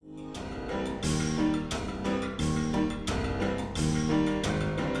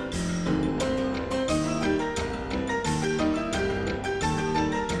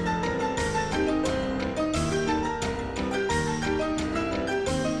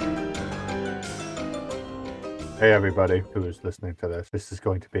Hey everybody who is listening to this. This is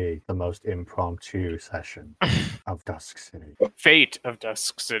going to be the most impromptu session of Dusk City. Fate of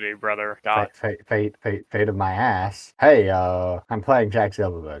Dusk City, brother. God. Fate of my ass. Hey, I'm playing Jack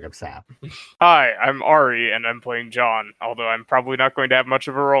Silverberg. I'm Sam. Hi, I'm Ari, and I'm playing John, although I'm probably not going to have much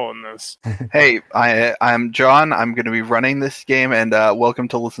of a role in this. Hey, I'm John. I'm going to be running this game, and welcome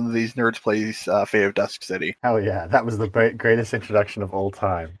to listen to these nerds plays Fate of Dusk City. Hell yeah, that was the greatest introduction of all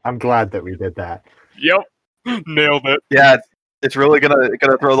time. I'm glad that we did that. Yep. Nailed it. Yeah, it's really gonna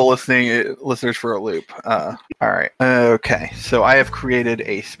throw the listeners for a loop. All right. Okay. So I have created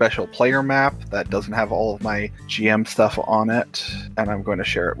a special player map that doesn't have all of my GM stuff on it, and I'm going to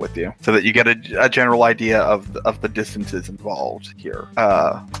share it with you so that you get a general idea of the distances involved here.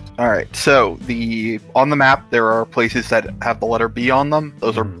 All right. So on the map there are places that have the letter B on them.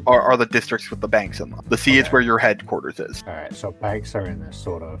 Those are the districts with the banks in them. The C is where your headquarters is. All right. So banks are in this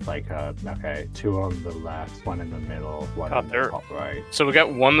sort of like two on the left, one in the middle, one in the top right. So we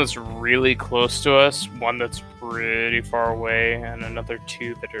got one that's really close to us, one that's pretty far away, and another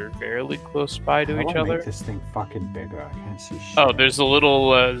two that are fairly close by to each other. Make this thing fucking bigger. I can't see shit. Oh, there's a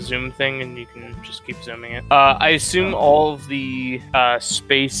little zoom thing, and you can just keep zooming it. I assume all of the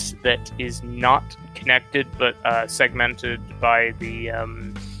space that is not connected but segmented by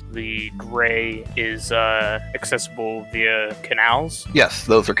the gray is accessible via canals. Yes,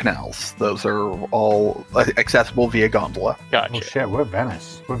 those are canals. Those are all accessible via gondola. Gotcha. Oh shit, we're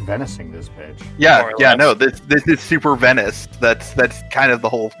Venice. We're Venacing this bitch. Yeah, no, this is super Venice. That's kind of the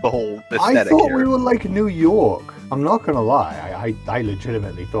whole aesthetic. I thought here. we were like New York. I'm not gonna lie. I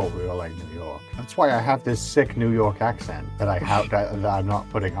legitimately thought we were like New York. That's why I have this sick New York accent that I'm not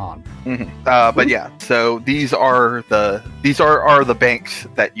putting on. Mm-hmm. But yeah, so these are the banks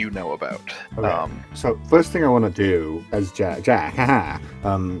that you know about. Okay. So first thing I want to do as Jack,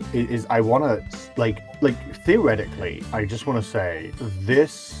 is I want to like theoretically, I just want to say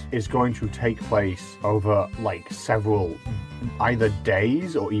this is going to take place over like several either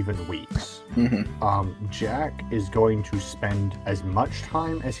days or even weeks. Mm-hmm. Jack is going to spend as much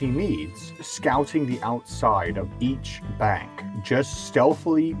time as he needs scouting the outside of each bank, just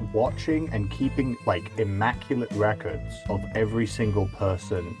stealthily watching and keeping like immaculate records of every single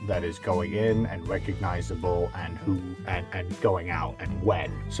person that is going in and recognizable and who and going out and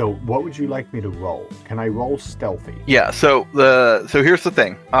when. So what would you like me to roll? Can I roll stealthy? Yeah, so here's the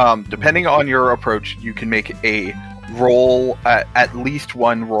thing. Depending on your approach, you can make a roll at least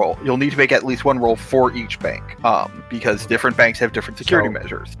one roll. You'll need to make at least one roll for each bank, because different banks have different security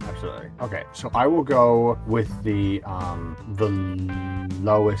measures. Absolutely. Okay, so I will go with the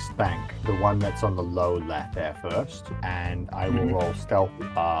lowest bank, the one that's on the low left there first, and I will roll stealth.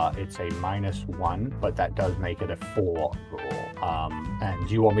 It's a -1, but that does make it a 4 roll. And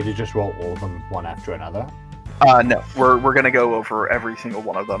do you want me to just roll all of them one after another? No, we're gonna go over every single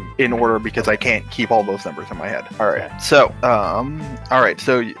one of them in order because I can't keep all those numbers in my head. All right. Okay. So, all right.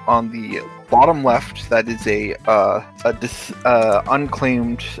 So on the bottom left, that is a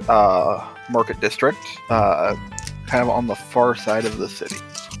unclaimed market district, kind of on the far side of the city.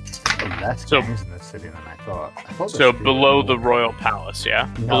 Less gangs in the city than I thought. So below the Royal Palace, yeah?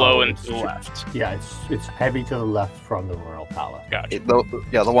 No, below and to the left. Yeah, it's heavy to the left from the Royal Palace. Gotcha.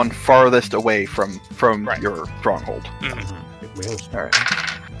 The one farthest away from your stronghold. Mm-hmm. All right.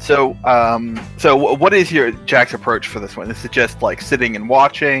 So what is your Jack's approach for this one? Is it just like sitting and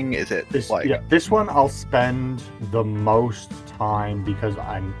watching? Is it this one I'll spend the most time because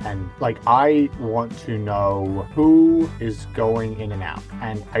I want to know who is going in and out,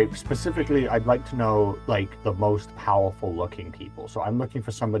 and I'd like to know like the most powerful looking people. So I'm looking for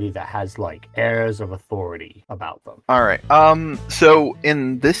somebody that has like airs of authority about them. All right. So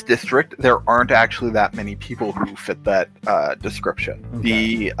in this district, there aren't actually that many people who fit that description.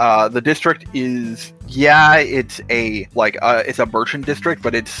 Okay. The district is it's a merchant district,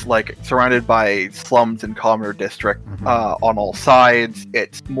 but it's like surrounded by slums and commoner district on all sides.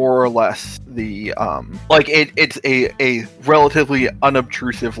 It's more or less the it's a relatively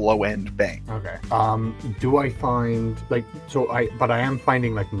unobtrusive low end bank. Okay. Do I find but I am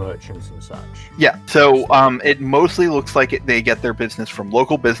finding like merchants and such. Yeah. So it mostly looks like they get their business from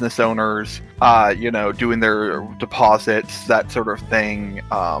local business owners, doing their deposits, that sort of thing.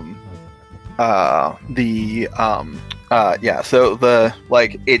 Yeah, so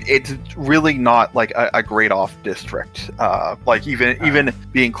it's really not like a grade off district. Like even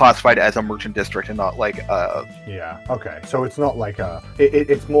being classified as a merchant district and not like Yeah. Okay. So it's not like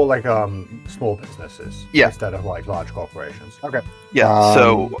it's more like small businesses. Yeah. Instead of like large corporations. Okay. Yeah,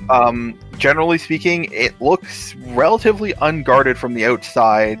 so generally speaking, it looks relatively unguarded from the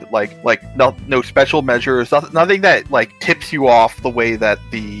outside. Like no special measures, nothing that like tips you off the way that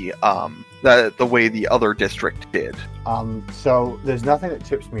the way the other district did. So there's nothing that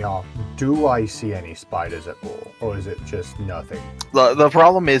tips me off. Do I see any spiders at all, or is it just nothing? The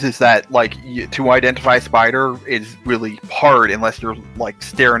problem is that like to identify a spider is really hard unless you're like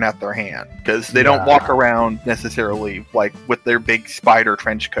staring at their hand, because they don't walk around necessarily like with their big spider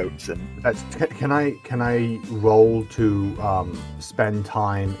trench coats. And can I roll to spend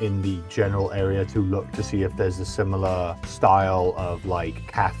time in the general area to look to see if there's a similar style of like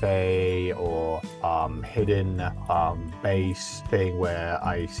cafe or hidden base thing where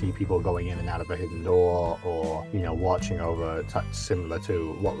I see people going in and out of a hidden door, or watching over, similar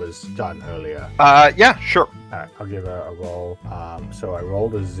to what was done earlier? Yeah, sure. All right, I'll give a roll. So I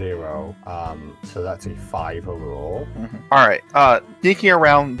rolled a 0. So that's a 5 overall. Mm-hmm. All right. Sneaking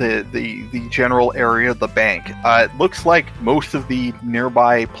around the general area of the bank, it looks like most of the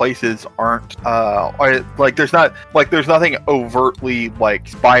nearby places aren't there's nothing overtly like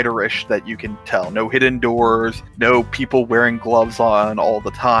spiderish that you can tell. No hidden doors. No people wearing gloves on all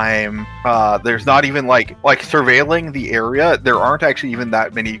the time. There's not even like surveilling the area. There aren't actually even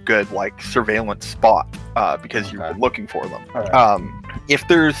that many good like surveillance spots because you've been looking for them. Right. If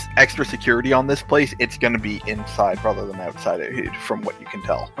there's extra security on this place, it's going to be inside rather than outside, from what you can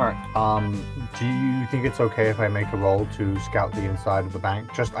tell. All right. Do you think it's okay if I make a roll to scout the inside of the bank?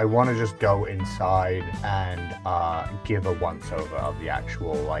 I want to just go inside and give a once over of the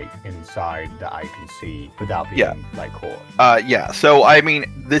actual like inside that I can see without being like caught. Yeah. So I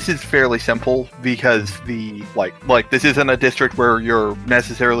mean, this is fairly simple because the like this isn't a district where you're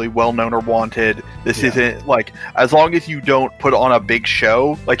necessarily well known or wanted. This isn't like, as long as you don't put on a big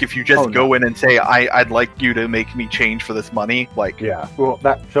show, like if you just go in and say I'd like you to make me change for this money, like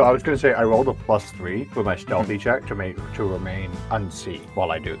so I was going to say I rolled a +3 for my stealthy check to remain unseen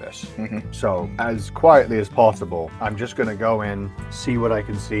while I do this. So as quietly as possible, I'm just going to go in, see what I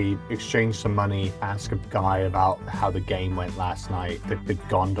can see, exchange some money, ask a guy about how the game went last night, the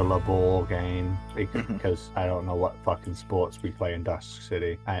gondola ball game, because I don't know what fucking sports we play in Dusk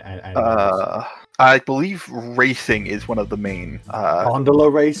City. I believe racing is one of the main gondola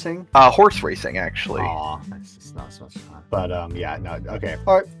racing, horse racing actually. It's not so much fun. But okay.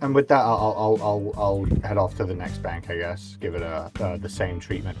 All right, and with that, I'll head off to the next bank, I guess. Give it the same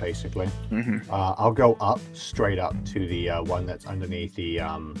treatment, basically. I'll go straight up to the one that's underneath the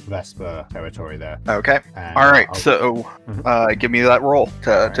Vesper territory there. Okay. And, all right. Give me that roll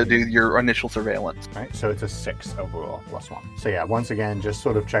to do your initial surveillance. All right. So it's a 6 overall, +1. So yeah, once again, just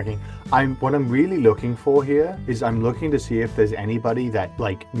sort of checking. What I'm really looking for here is I'm looking to see if there's anybody that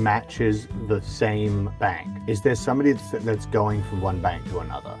like matches the same bank. Is there somebody that's going from one bank to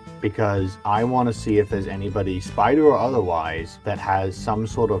another? Because I want to see if there's anybody, spider or otherwise, that has some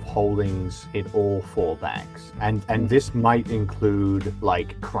sort of holdings in all 4 banks. And this might include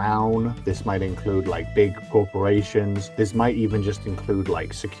like Crown, this might include like big corporations, this might even just include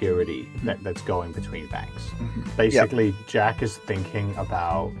like security that's going between banks. Basically, Jack is thinking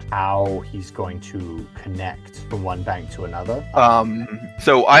about how he's going to connect from one bank to another.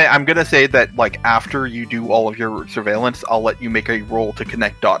 So I'm gonna say that like after you do all of your surveillance, I'll let you make a roll to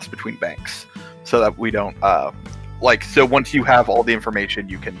connect dots between banks, so that we don't so once you have all the information,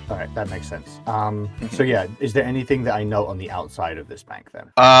 you can. All right, that makes sense. So yeah, is there anything that I note on the outside of this bank then?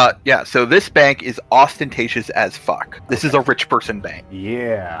 Yeah. So this bank is ostentatious as fuck. This is a rich person bank.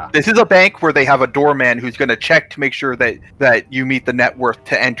 Yeah. This is a bank where they have a doorman who's going to check to make sure that you meet the net worth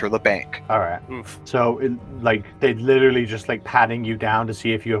to enter the bank. All right. So they literally just like patting you down to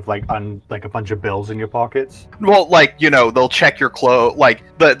see if you have like a bunch of bills in your pockets. Well, they'll check your clothes.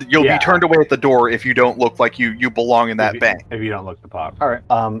 You'll be turned away at the door if you don't look like you belong in that bank. If you don't look the part. All right.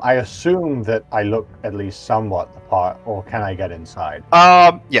 I assume that I look at least somewhat the part, or can I get inside?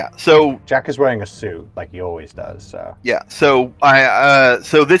 Yeah. So Jack is wearing a suit like he always does. So yeah. So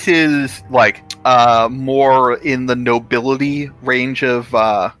so this is like more in the nobility range of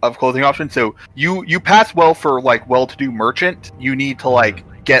clothing options. So you pass well for like well-to-do merchant. You need to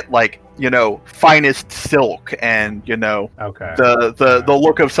get finest silk and the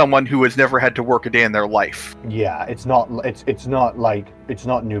look of someone who has never had to work a day in their life. Yeah, it's not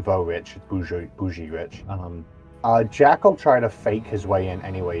nouveau rich, it's bougie rich. Jack will try to fake his way in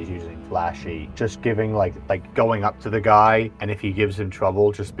anyways using Flashy, just giving like going up to the guy, and if he gives him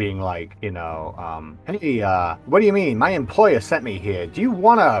trouble, just being like, hey, what do you mean? My employer sent me here. Do you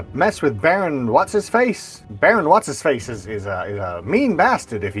want to mess with Baron What's-His-Face? Baron What's-His-Face is a mean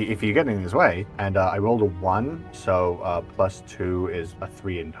bastard if you get in his way. And I rolled a 1, so +2 is a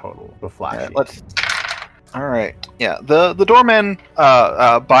 3 in total for Flashy. All right. Yeah. The doorman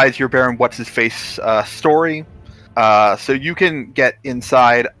buys your Baron What's-His-Face story. So you can get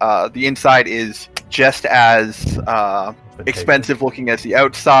inside. The inside is just as expensive looking as the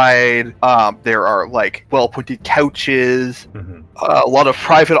outside. There are like well-appointed couches, a lot of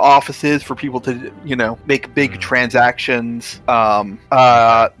private offices for people to, make big transactions.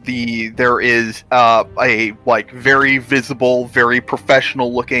 There is a like very visible, very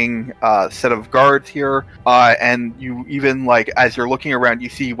professional-looking set of guards here, and you even as you're looking around, you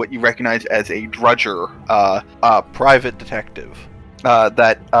see what you recognize as a drudger, private detective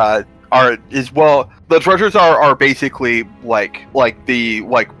that. The drudgers are basically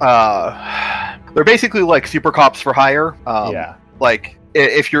they're basically like super cops for hire.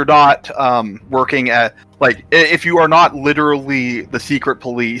 If you're not working at if you are not literally the secret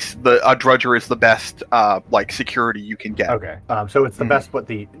police, a drudger is the best security you can get. Okay. So it's the best what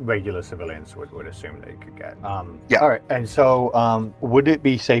the regular civilians would assume they could get. Yeah. All right. And so would it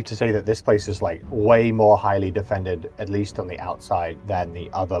be safe to say that this place is way more highly defended, at least on the outside, than the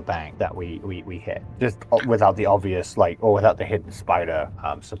other bank that we hit? Just without the obvious or without the hidden spider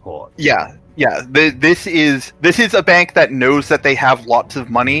support. Yeah. Yeah, this is a bank that knows that they have lots of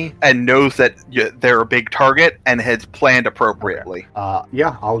money and knows that they're a big target and has planned appropriately. Okay.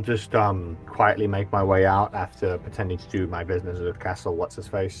 I'll just quietly make my way out after pretending to do my business with Count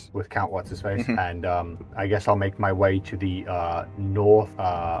What's-His-Face, and I guess I'll make my way to the north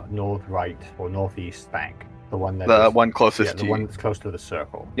right or northeast bank. The one closest to the one that's close to the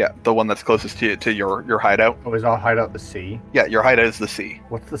circle. Yeah, the one that's closest to your hideout. Oh, is our hideout the C? Yeah, your hideout is the C.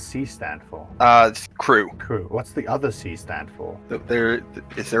 What's the C stand for? It's crew. Crew. What's the other C stand for?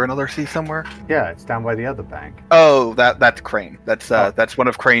 Is there another C somewhere? Yeah, it's down by the other bank. Oh, that's Crane. That's one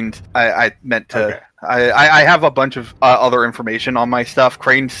of Crane's. I meant to. Okay. I have a bunch of other information on my stuff.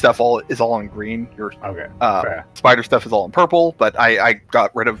 Crane's stuff is all in green. Your Spider stuff is all in purple, but I got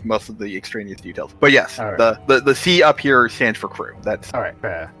rid of most of the extraneous details. But yes, right. the C up here stands for crew. That's all right.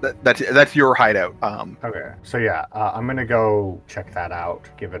 Fair. That's your hideout. Okay. So yeah, I'm gonna go check that out.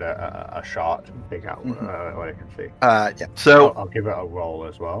 Give it a shot. Figure out what I can see. Yeah. So I'll give it a roll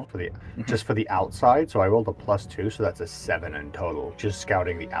as well for just for the outside. So I rolled a +2, so that's a 7 in total. Just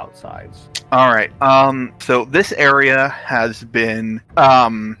scouting the outsides. All right. So this area has been,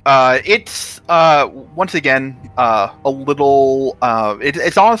 it's once again a little.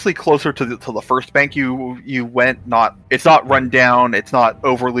 It's honestly closer to the first bank you went. It's not run down. It's not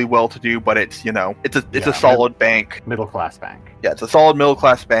overly well to do, but it's a solid bank. Middle class bank. Yeah, it's a solid middle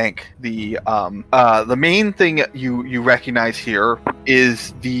class bank. The main thing you recognize here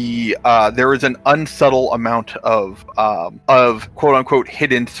is there is an unsubtle amount of quote unquote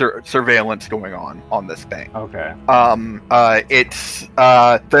hidden surveillance going on this bank. Okay.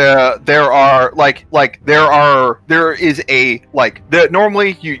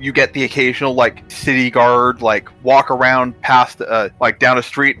 Normally you get the occasional city guard walk around past down a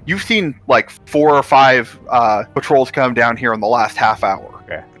street. You've seen 4 or 5 patrols come down here in the last half hour.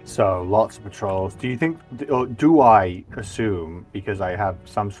 Okay. So lots of patrols. Do you think, or do I assume, because I have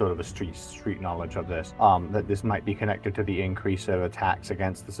some sort of a street knowledge of this, that this might be connected to the increase of attacks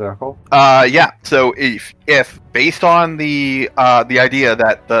against the circle? Yeah. So if based on the idea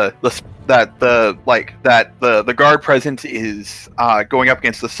that the guard presence is going up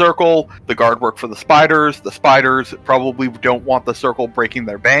against the circle, the guard work for the spiders probably don't want the circle breaking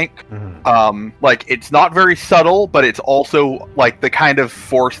their bank. It's not very subtle, but it's also the kind of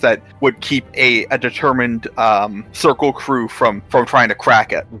force that would keep a determined circle crew from trying to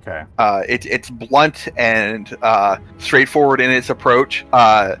crack it. Okay. It's blunt and straightforward in its approach.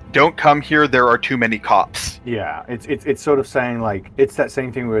 Don't come here, there are too many cops. Yeah, it's sort of saying it's that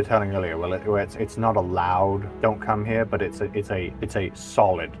same thing we were telling earlier. Where it's not a loud "don't come here," but it's a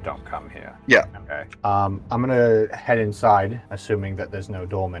solid "don't come here." Yeah. Okay. I'm gonna head inside, assuming that there's no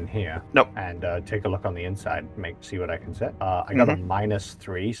doorman here. Nope. And take a look on the inside, see what I can set. I got a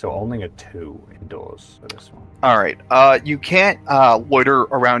 -3, so only a 2 indoors for this one. All right. You can't loiter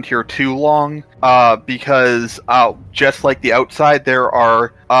around here too long because just like the outside, there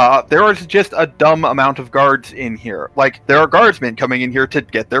is just a dumb amount of guards in here. There are guardsmen coming in here to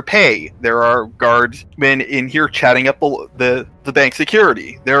get their pay. hey, there are guardsmen in here chatting up the bank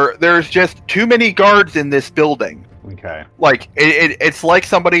security. There's just too many guards in this building. Okay. Like it's like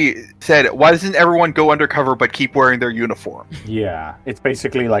somebody said, why doesn't everyone go undercover but keep wearing their uniform? Yeah, it's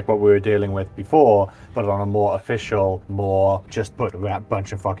basically like what we were dealing with before, but on a more official, more just put a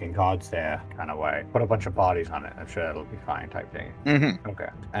bunch of fucking cards there kind of way. Put a bunch of bodies on it. I'm sure it'll be fine type thing. Mm-hmm. Okay.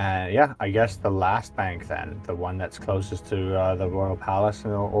 Yeah, I guess the last bank then, the one that's closest to the Royal Palace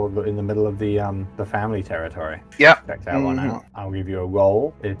or in the middle of the family territory. Yep. Check that one out. I'll give you a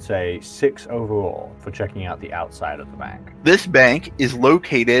roll. It's a 6 overall for checking out the outside of the bank. This bank is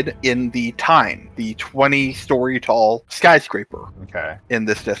located in the Tyne, the 20-story tall skyscraper Okay. in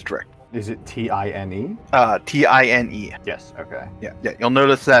this district. Is it Tine? Tine. Yes. Okay. Yeah. You'll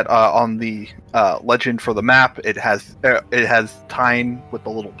notice that on the legend for the map, it has Tyne with the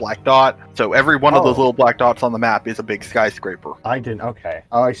little black dot. So every one of those little black dots on the map is a big skyscraper. I didn't. Okay.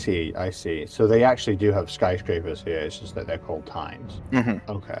 Oh, I see. So they actually do have skyscrapers here. It's just that they're called Tines.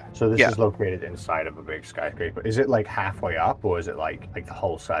 Mm-hmm. Okay. So this is located inside of a big skyscraper. Is it like halfway up, or is it like the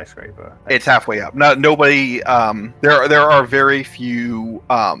whole skyscraper? It's halfway up. Nobody. There are very few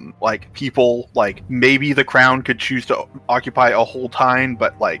like people. Like maybe the crown could choose to occupy a whole Tyne,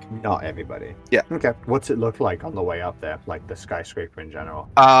 but like not everybody. Yeah. Okay. What's it look like on the way up there? Like the skyscraper in general.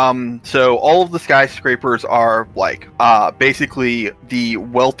 So all of the skyscrapers are like basically the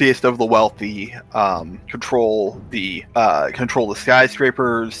wealthiest of the wealthy control the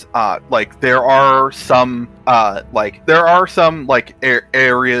skyscrapers. Like there are some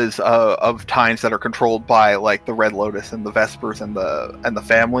areas of Tynes that are controlled by like the Red Lotus and the Vespers and the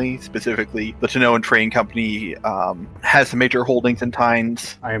family. Specifically, the Tanoan Train Company has some major holdings in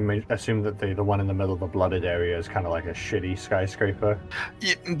Tynes. I assume that the one in the middle of the Blooded area is kind of like a shitty skyscraper.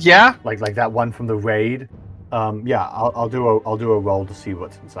 Yeah, like that one from the raid. Yeah, I'll do a roll to see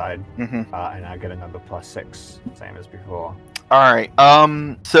what's inside, and I get another +6, same as before. All right.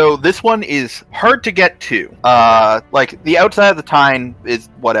 So this one is hard to get to. Like the outside of the Tyne is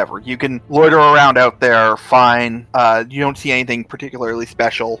whatever. You can loiter around out there, fine. You don't see anything particularly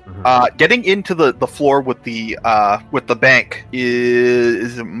special. Getting into the floor with the bank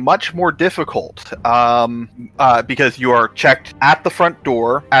is much more difficult. Because you are checked at the front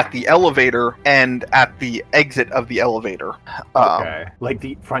door, at the elevator, and at the exit of the elevator. Okay. Like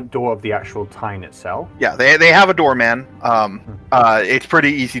the front door of the actual Tyne itself? Yeah, they have a doorman. It's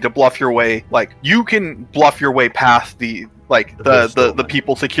pretty easy to bluff your way. Like you can bluff your way past the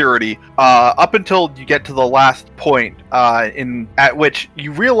people security up until you get to the last point at which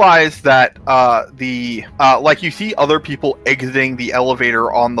you realize that like you see other people exiting the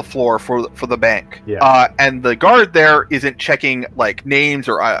elevator on the floor for the bank. Yeah. And the guard there isn't checking like names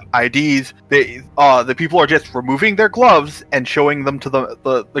or IDs. The people are just removing their gloves and showing them to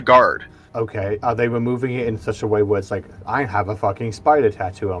the guard. Okay, are they removing it in such a way where it's like, I have a fucking spider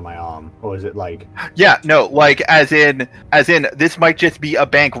tattoo on my arm? Or is it like... Yeah, no, like, as in, this might just be a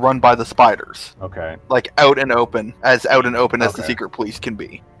bank run by the spiders. Okay. Like, out and open as the secret police can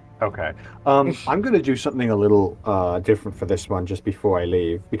be. Okay. I'm going to do something a little different for this one just before I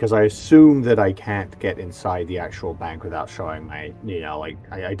leave, because I assume that I can't get inside the actual bank without showing my,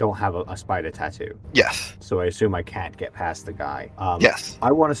 I don't have a spider tattoo. Yes. So I assume I can't get past the guy. Yes.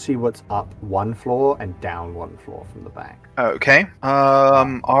 I want to see what's up one floor and down one floor from the bank. Okay.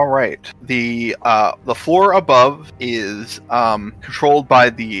 All right. The floor above is controlled by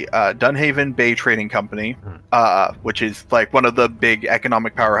the Dunhaven Bay Trading Company, which is like one of the big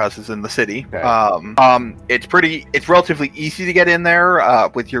economic powerhouses in the city. Okay. It's relatively easy to get in there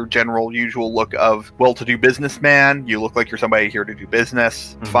with your general usual look of well-to-do businessman. You look like you're somebody here to do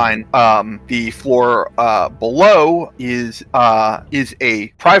business. Fine. The floor below is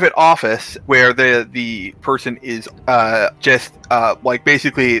a private office where the person is just like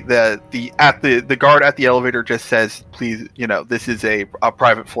basically the guard at the elevator just says, please, this is a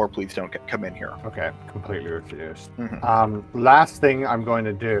private floor, please don't come in here. Okay, completely refused. Last thing I'm going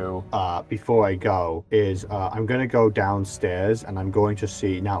to do before I go is I'm going to go downstairs and I'm going to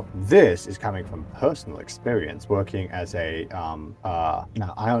see, now this is coming from personal experience working as a now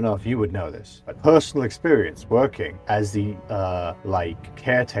I don't know if you would know this, but personal experience working as the like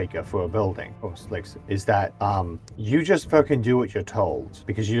caretaker for a building is that you just fucking do what you're told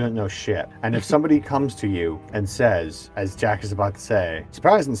because you don't know shit. And if somebody comes to you and says, as Jack is about to say,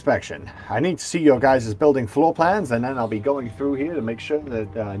 surprise inspection, I need to see your guys' building floor plans, and then I'll be going through here to make sure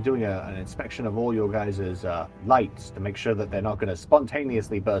that doing an inspection of all your guys' lights to make sure that they're not going to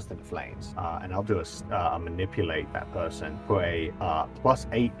spontaneously burst into flames. And I'll do a manipulate that person for a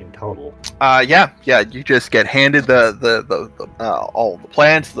 +8 in total. Yeah. You just get handed the all the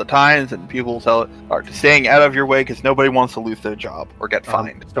plans, the times, and people are staying out of your way because nobody wants to lose their job or get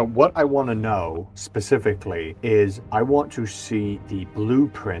fined. So what I want to know specifically is I want to see the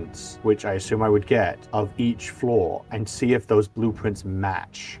blueprints, which I assume I would get, of each floor, and see if those blueprints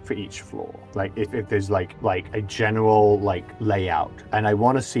match for each floor. Like if there's like a general layout, and I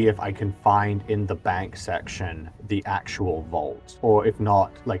want to see if I can find in the bank section the actual vault, or if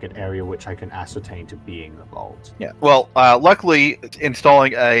not, like an area which I can ascertain to being the vault. Yeah. Well, luckily,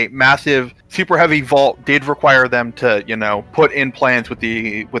 installing a massive, super heavy vault did require them to, put in plans with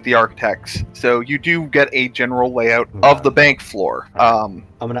the architects. So you do get a general layout of the bank floor.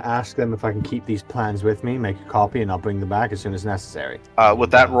 I'm going to ask them if I can keep these plans with me, make a copy, and I'll bring them back as soon as necessary.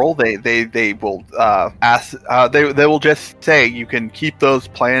 With that roll, they will ask. They will just say you can keep those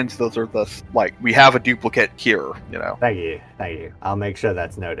plans. Those are we have a duplicate here. Thank you. I'll make sure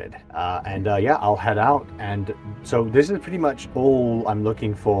that's noted. I'll head out. And so this is pretty much all I'm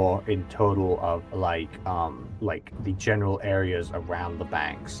looking for in total of the general areas around the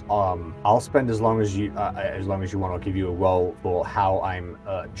banks. I'll spend as long as you want. I'll give you a roll for how I'm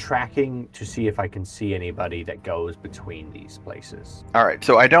tracking to see if I can see anybody that goes between these places. All right.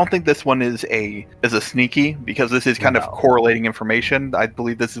 So I don't think this one is a sneaky, because this is kind of correlating information. I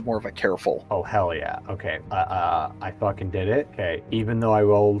believe this is more of a careful. Oh hell yeah. Okay. I fucking did it. Okay. Even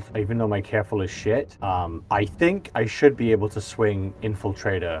though my careful is shit, I think I should be able to swing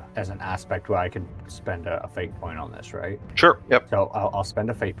infiltrator as an aspect where I can spend a fate point on this, right? Sure. Yep. So I'll spend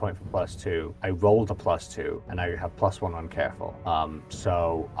a fate point for +2. I rolled a +2, and I have +1 on careful.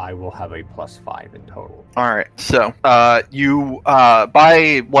 So I will have a +5 in total. All right. So you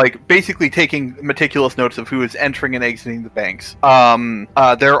by basically taking meticulous notes of who is entering and exiting the banks.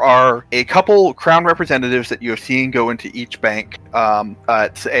 There are a couple crown representatives that you're seeing go into each bank.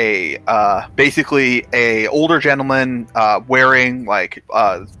 It's basically a older gentleman wearing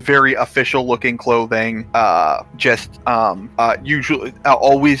very official looking clothing, usually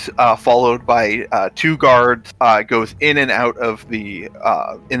always followed by 2 guards, goes in and out of the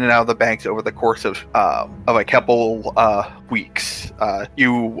banks over the course of a couple weeks.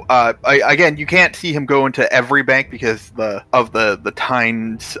 You can't see him go into every bank because of the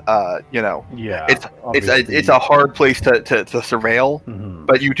times. Yeah, it's a hard place to surveil,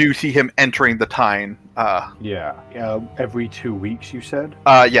 but you do see him entering the Tyne. Every 2 weeks, you said?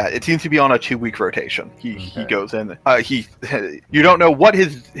 Yeah, it seems to be on a 2-week rotation. He goes in. You don't know what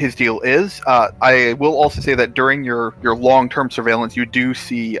his deal is. I will also say that during your long-term surveillance, you do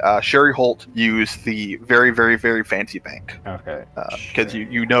see Sherry Holt use the very, very, very fancy bank. Okay. Because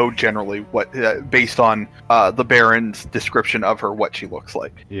you know generally what, based on the Baron's description of her, what she looks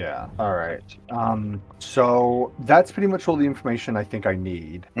like. Yeah. All right. So that's pretty much all the information I think I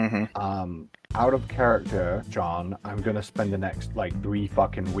need. Out of character, John, I'm gonna spend the next 3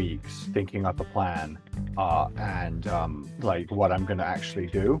 fucking weeks thinking up a plan, and what I'm gonna actually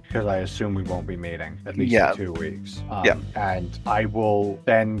do, because I assume we won't be meeting at least in 2 weeks. And I will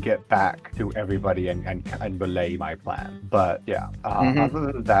then get back to everybody and relay my plan. But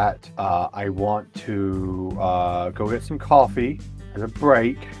other than that, I want to go get some coffee as a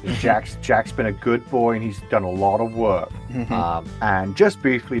break. Jack's been a good boy and he's done a lot of work. And just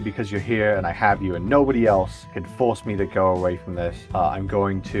briefly, because you're here and I have you and nobody else can force me to go away from this, I'm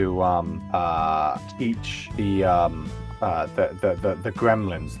going to teach the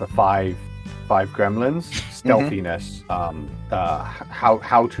gremlins, the five gremlins, stealthiness,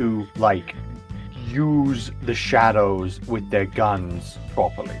 how to use the shadows with their guns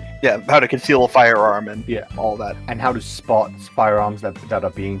properly. Yeah, how to conceal a firearm and all that. And how to spot firearms that are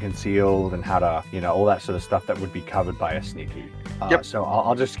being concealed, and how to, all that sort of stuff that would be covered by a sneaky. So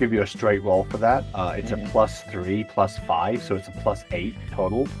I'll just give you a straight roll for that. It's a +3, +5, so it's a +8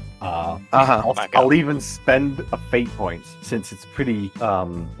 total. I'll even spend a fate points, since it's pretty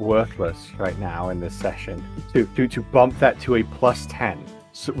worthless right now in this session, to bump that to a +10.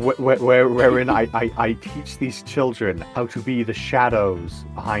 So wherein I teach these children how to be the shadows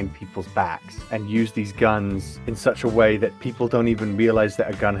behind people's backs and use these guns in such a way that people don't even realize that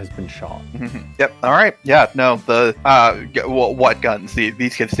a gun has been shot. Yep. All right. Yeah. No. What guns?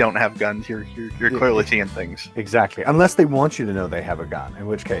 These kids don't have guns. You're clearly seeing things. Exactly. Unless they want you to know they have a gun, in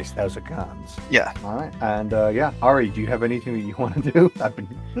which case those are guns. Yeah. All right. And Ari, do you have anything that you want to do? I've been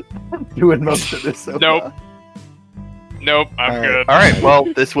doing most of this so far. Nope, I'm good. All right. Well,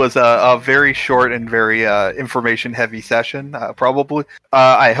 this was a very short and very information-heavy session. Probably.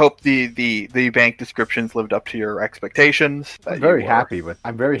 I hope the bank descriptions lived up to your expectations. I'm very happy with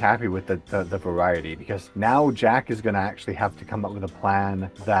the variety, because now Jack is going to actually have to come up with a plan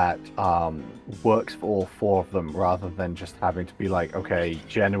that works for all four of them, rather than just having to be like, okay,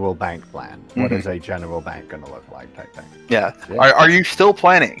 general bank plan. What is a general bank going to look like, type thing. Yeah. Are you still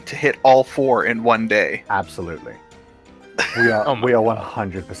planning to hit all four in one day? Absolutely. We are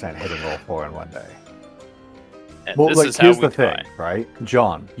 100% hitting all four in one day. And Well, this like, is how here's we the thing, try. right?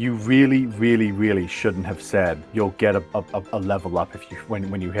 John, you really, really, really shouldn't have said you'll get a level up if you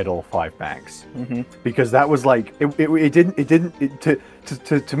when you hit all 5 banks, because that was like to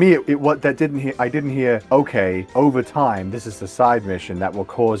me I didn't hear. Okay, over time, this is the side mission that will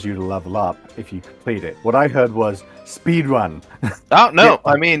cause you to level up if you complete it. What I heard was speed run. Oh no!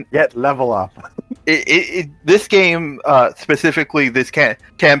 I mean, Get level up. this game specifically, this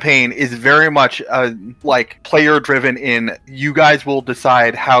campaign is very much like player driven. In you guys will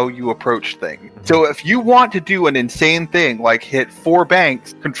decide how you approach things. So if you want to do an insane thing like hit 4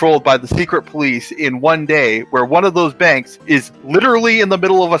 banks controlled by the secret police in one day, where one of those banks is literally in the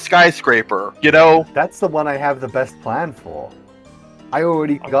middle of a skyscraper, That's the one I have the best plan for. I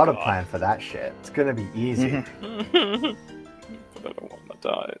already got a plan for that shit. It's gonna be easy. But I don't want to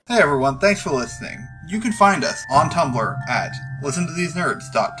die. Hey everyone, thanks for listening. You can find us on Tumblr at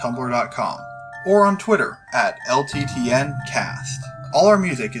listentothesenerds.tumblr.com or on Twitter at LTTNcast. All our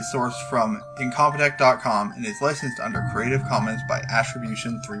music is sourced from incompetech.com and is licensed under Creative Commons by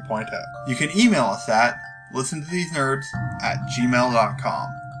Attribution 3.0. You can email us at listentothesenerds@gmail.com.